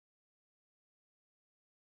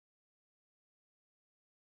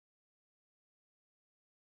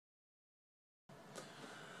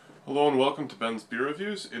Hello and welcome to Ben's Beer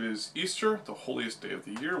Reviews. It is Easter, the holiest day of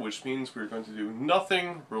the year, which means we're going to do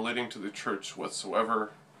nothing relating to the church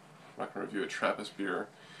whatsoever. I'm not going to review a Trappist beer.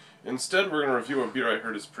 Instead, we're going to review a beer I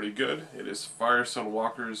heard is pretty good. It is Firestone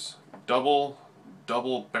Walker's Double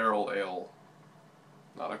Barrel Ale.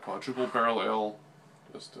 Not a quadruple barrel ale,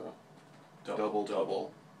 just a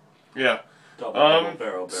double. Yeah. Double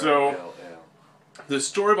barrel so, ale. The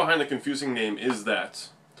story behind the confusing name is that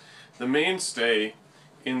the mainstay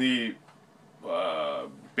in the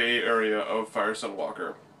Bay Area of Firestone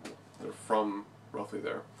Walker, they're from roughly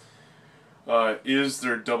there, is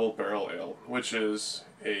their double barrel ale, which is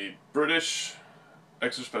a British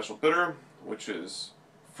extra special bitter, which is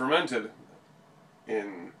fermented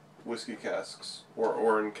in whiskey casks,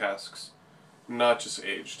 or in casks, not just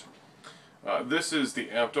aged. This is the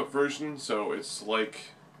amped up version, so it's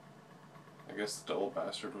like, I guess the double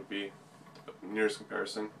bastard would be the nearest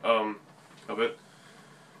comparison of it.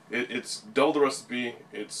 It's double the recipe.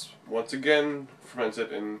 It's once again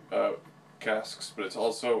fermented in casks, but it's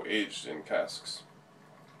also aged in casks.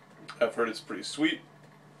 I've heard it's pretty sweet,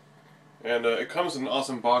 and it comes in an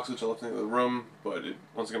awesome box which I left in the other room, but it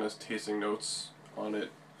once again has tasting notes on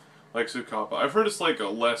it, like Sukapa. I've heard it's like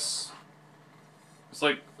it's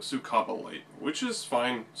like Sukapa Light, which is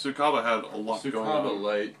fine. Sukapa had a lot going on. Sukapa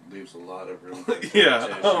Light leaves a lot of room for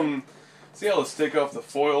yeah. So yeah, let's take off the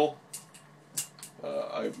foil.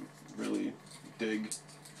 I really dig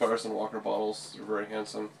Firestone Walker bottles. They're very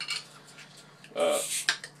handsome. They're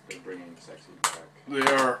bringing sexy back. They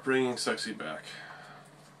are bringing sexy back.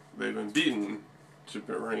 They've been beaten to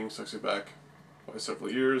bringing sexy back by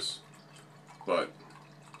several years, but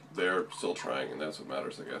they're still trying, and that's what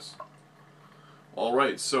matters, I guess.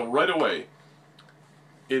 Alright, so right away,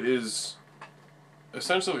 it is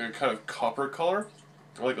essentially a kind of copper color,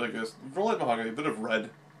 like a light mahogany, a bit of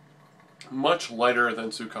red. Much lighter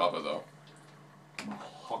than Sukapa, though.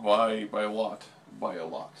 By a lot.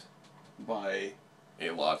 Very,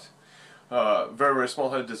 very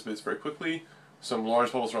small head, dissipates very quickly. Some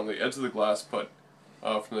large bubbles around the edge of the glass, but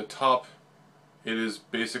from the top, it is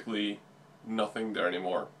basically nothing there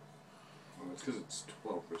anymore. Well, it's because it's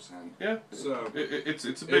 12%. Yeah, so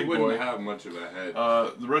it's a big boy. It wouldn't have much of a head.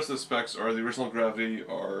 The rest of the specs are the original gravity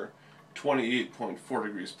are 28.4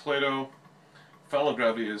 degrees Plato. Final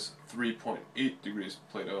gravity is 3.8 degrees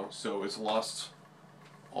Plato, so it's lost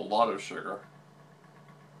a lot of sugar.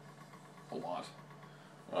 A lot.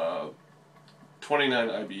 29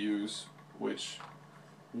 IBUs, which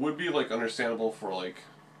would be like understandable for like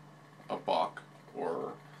a Bock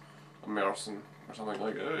or a Märzen or something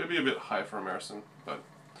like that. It'd be a bit high for a Märzen, but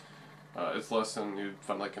it's less than you'd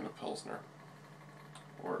find like in a Pilsner,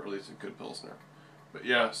 or at least a good Pilsner. But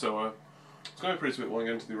yeah, so it's going to be pretty sweet. Want to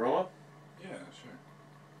get into the aroma? Yeah,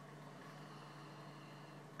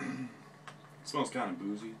 sure. It smells kind of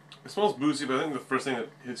boozy. It smells boozy, but I think the first thing that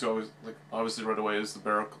hits you always, like, obviously right away is the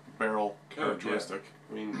barrel characteristic.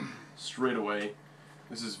 Yeah. I mean, straight away,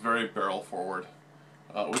 this is very barrel forward,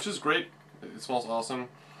 which is great. It smells awesome.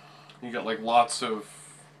 You got like lots of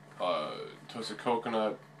toasted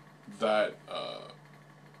coconut, that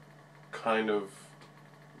kind of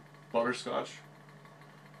butterscotch,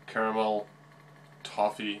 caramel,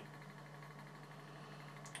 toffee,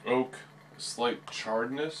 oak, slight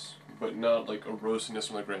charredness, but not like a roastiness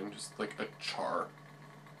from the grain, just like a char.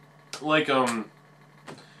 Like, the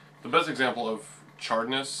best example of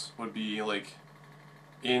charredness would be like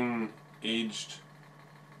in aged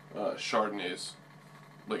Chardonnays.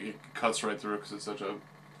 Like, it cuts right through because it's such a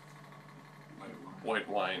white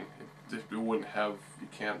wine. It wouldn't have, you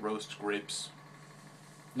can't roast grapes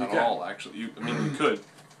at all, actually. I mean, you could.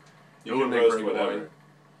 You would roast whatever. Wine.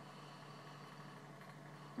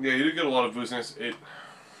 Yeah, you do get a lot of booziness. It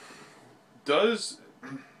does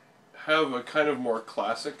have a kind of more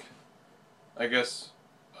classic, I guess,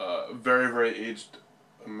 very, very aged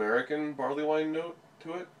American barley wine note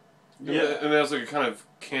to it. Yeah. And it has like a kind of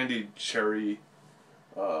candied cherry,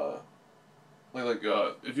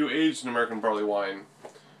 if you aged an American barley wine,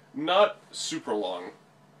 not super long,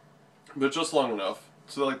 but just long enough,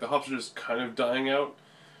 so that, like, the hops are just kind of dying out.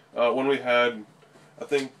 When we had, I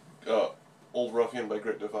think, Old Ruffian by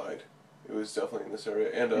Great Divide, it was definitely in this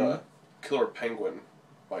area, and Killer Penguin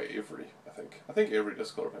by Avery, I think. I think Avery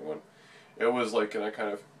does Killer Penguin. It was like in a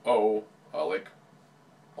kind of, like,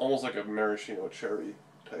 almost like a maraschino cherry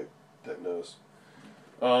type nose.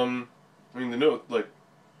 I mean, the note, like,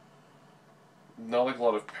 not like a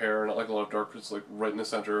lot of pear, not like a lot of dark fruits, like right in the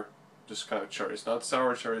center, just kind of cherries. Not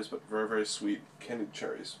sour cherries, but very, very sweet candied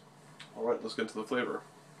cherries. Alright, let's get into the flavor.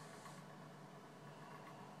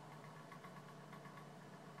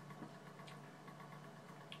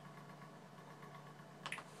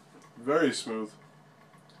 Very smooth.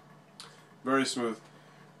 Very smooth.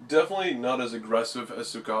 Definitely not as aggressive as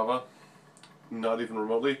Sukava. Not even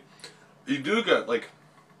remotely. You do get like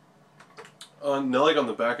on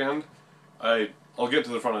the back end. I'll get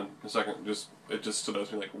to the front end in a second. It just stood out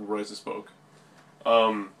to me like right as I spoke.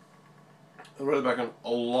 Right at the back end, a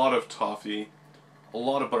lot of toffee, a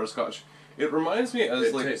lot of butterscotch. It reminds me as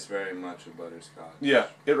it like tastes very much of butterscotch. yeah.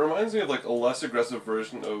 It reminds me of like a less aggressive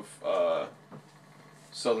version of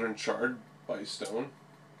Southern Chard by Stone.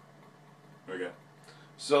 Okay.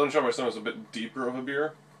 Southern Chard by Stone is a bit deeper of a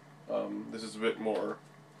beer. This is a bit more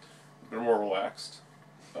relaxed.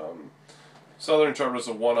 Southern Chard was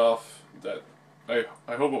a one-off that I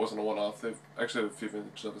hope it wasn't a one-off. They've actually had a few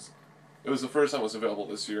vintages of it. It was the first time it was available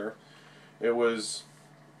this year. It was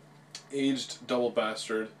aged double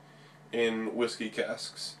bastard in whiskey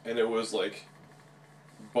casks, and it was like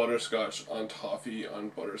butterscotch on toffee on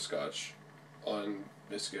butterscotch on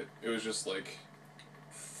biscuit. It was just like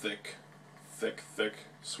thick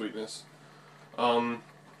sweetness.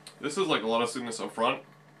 This is like a lot of sweetness up front.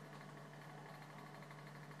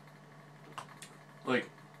 Like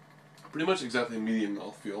pretty much exactly medium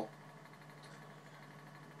mouthfeel.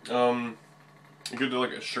 You could do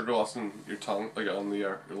like a sugar loss in your tongue, like on the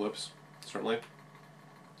your lips, certainly.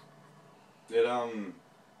 It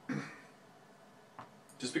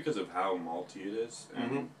just because of how malty it is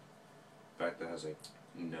and the fact that it has like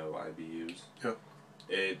no IBUs. Yeah.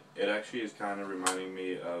 It actually is kind of reminding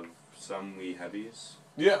me of some wee heavies.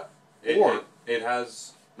 Yeah. It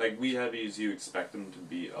has like wee heavies. You expect them to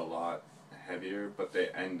be a lot heavier, but they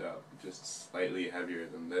end up just slightly heavier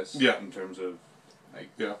than this. Yeah. In terms of like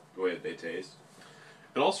yeah. the way that they taste.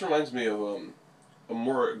 It also reminds me of a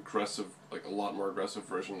more aggressive, like a lot more aggressive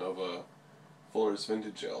version of a Fuller's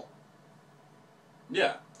Vintage Ale.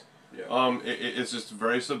 Yeah. Yeah. It's just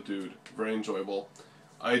very subdued, very enjoyable.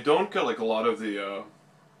 I don't get like a lot of the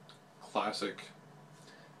classic.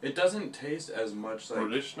 It doesn't taste as much like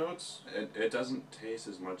British notes. It doesn't taste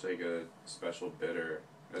as much like a special bitter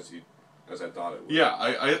as I thought it would. Yeah,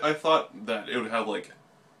 I thought that it would have like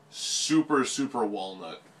super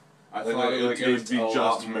walnut. I thought it would taste be a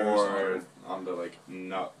just lot more on the like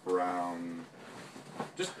nut brown.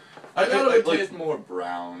 Just I thought it would like, taste more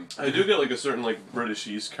brown. I do get like a certain like British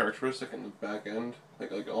yeast characteristic in the back end,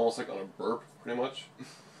 like almost like on a burp, pretty much.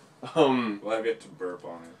 Well, I've yet to burp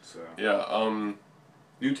on it, so yeah.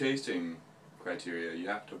 New tasting criteria: you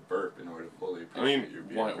have to burp in order to fully appreciate your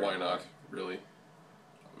beer. Why not? Really?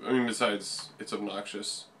 I mean, besides, it's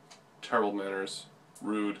obnoxious, terrible manners,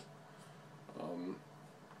 rude.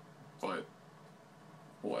 But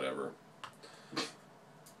whatever.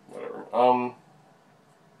 Whatever.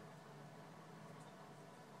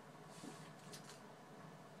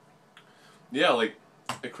 Yeah, like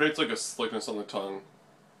it creates like a slickness on the tongue.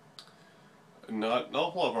 Not a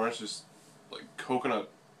whole lot of orange, just like coconut,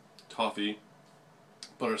 toffee,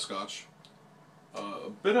 butterscotch. A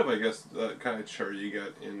bit of, I guess, that kind of cherry you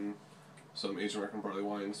get in some Asian American barley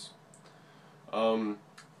wines.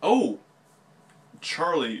 Oh!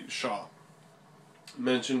 Charlie Shaw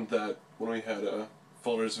mentioned that when we had a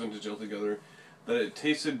Fuller's Vintage Ale together, that it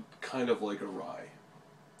tasted kind of like a rye.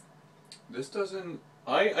 This doesn't.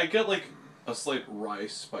 I get like a slight rye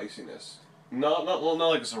spiciness. Not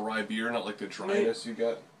like it's a rye beer, not like the dryness you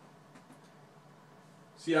get.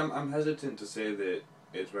 See, I'm hesitant to say that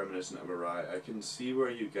it's reminiscent of a rye. I can see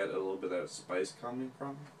where you get a little bit of that spice coming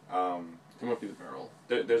from. It might be the barrel.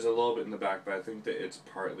 There's a little bit in the back, but I think that it's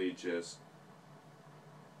partly just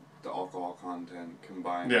the alcohol content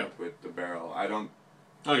combined with the barrel. I don't.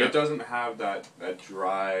 Okay. It doesn't have that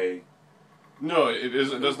dry. No, it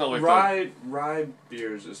is. It does not like rye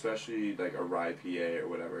beers, especially like a rye PA or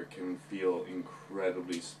whatever, can feel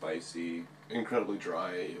incredibly spicy, incredibly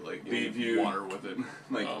dry. Like you leave need water with it.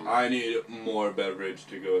 Like I need more beverage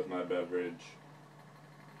to go with my beverage.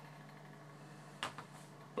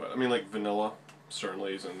 But I mean, like vanilla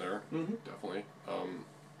certainly is in there. Mm-hmm. Definitely.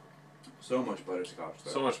 So much butterscotch,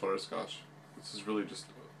 though. So much butterscotch. This is really just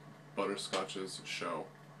butterscotch's show.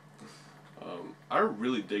 I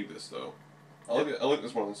really dig this though. I like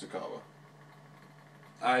this more than Sukava.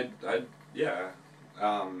 I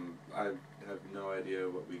have no idea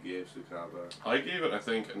what we gave Sukava. I gave it, I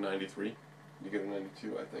think, a 93. You get a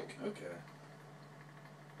 92, I think. Okay.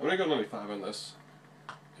 I'm gonna go 95 on this.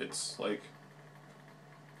 It's like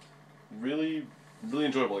really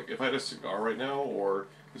enjoyable. Like if I had a cigar right now, or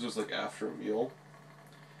this was like after a meal.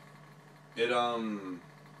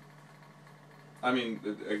 I mean,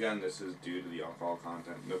 again, this is due to the alcohol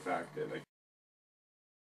content and the fact that like.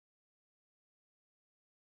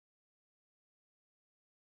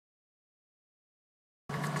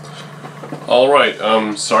 Alright,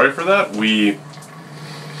 sorry for that. We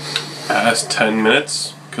asked 10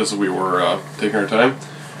 minutes because we were taking our time.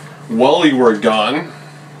 While you were gone,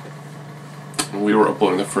 we were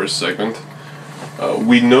uploading the first segment,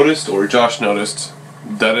 we noticed, or Josh noticed,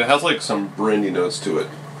 that it has like some brandy notes to it.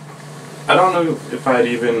 I don't know if I'd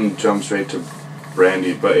even jump straight to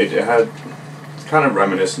brandy, but it had kind of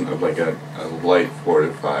reminiscent of like a light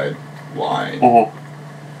fortified wine.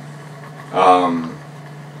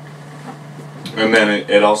 And then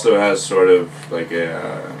it also has sort of like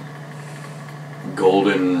a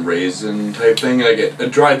golden raisin type thing, like a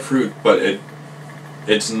dried fruit, but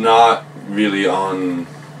it's not really on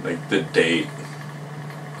like the date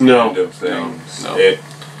kind of things. No.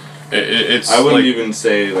 It's I wouldn't like, even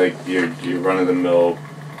say like your run of the mill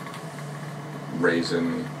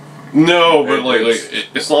raisin. No, but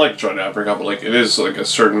it's not like dried apricot, but like it is like a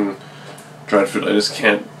certain dried fruit. I just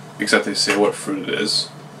can't exactly say what fruit it is.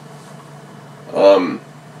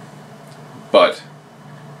 But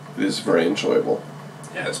it is very enjoyable.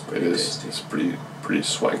 Yeah, it's pretty tasty. It's pretty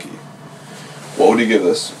swanky. What would you give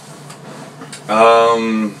this?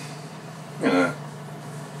 Yeah.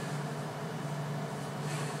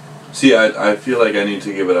 See, I feel like I need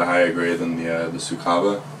to give it a higher grade than the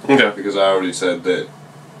Sukaba. Okay. Because I already said that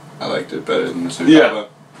I liked it better than the Sukaba.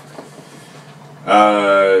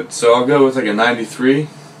 Yeah. So I'll go with like a 93.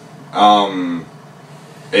 I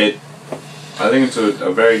think it's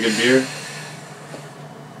a very good beer.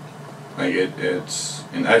 Like it's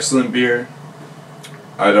an excellent beer.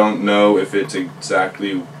 I don't know if it's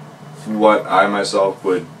exactly what I myself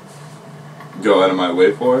would go out of my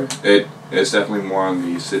way for. It's definitely more on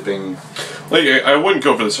the sipping. Like I wouldn't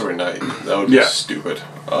go for this every night. That would be stupid.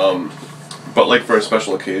 But like for a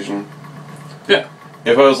special occasion. Yeah.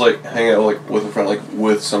 If I was like hanging out like with a friend, like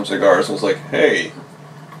with some cigars, and was like, hey,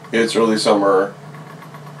 it's early summer.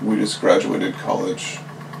 We just graduated college,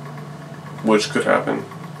 which could happen.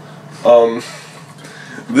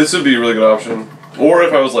 This would be a really good option. Or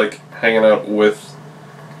if I was like hanging out with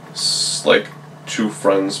like two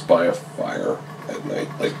friends by a fire at night,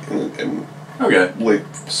 like in late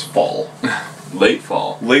fall. Late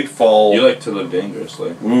fall. Late fall. You like to live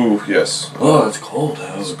dangerously. Ooh, yes. Oh, it's cold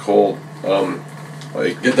out. It's cold.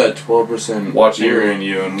 Like get that 12% watching beer in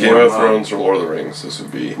you and Game of Thrones or Lord of the Rings. This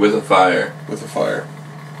would be with a fire. With a fire.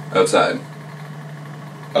 Outside.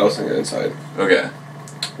 I was thinking inside. Okay.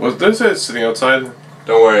 Did I say sitting outside?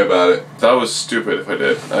 Don't worry about it. That was stupid if I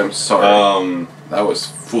did. I'm sorry. That was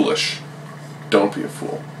foolish. Don't be a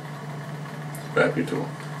fool. Grab your tool.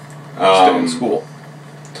 Stay in school.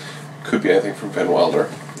 Could be anything from Van Wilder.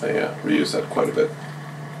 I reuse that quite a bit.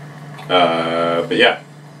 But yeah.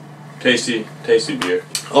 Tasty beer.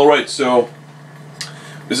 Alright, so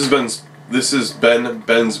this has been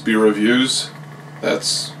Ben's Beer Reviews.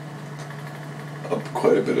 That's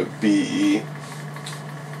quite a bit of BE.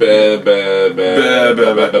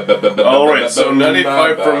 Alright, so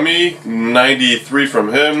 95 from me, 93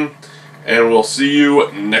 from him, and we'll see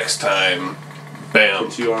you next time. Bam.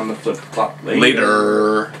 Put you on the flip-flop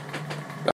Later.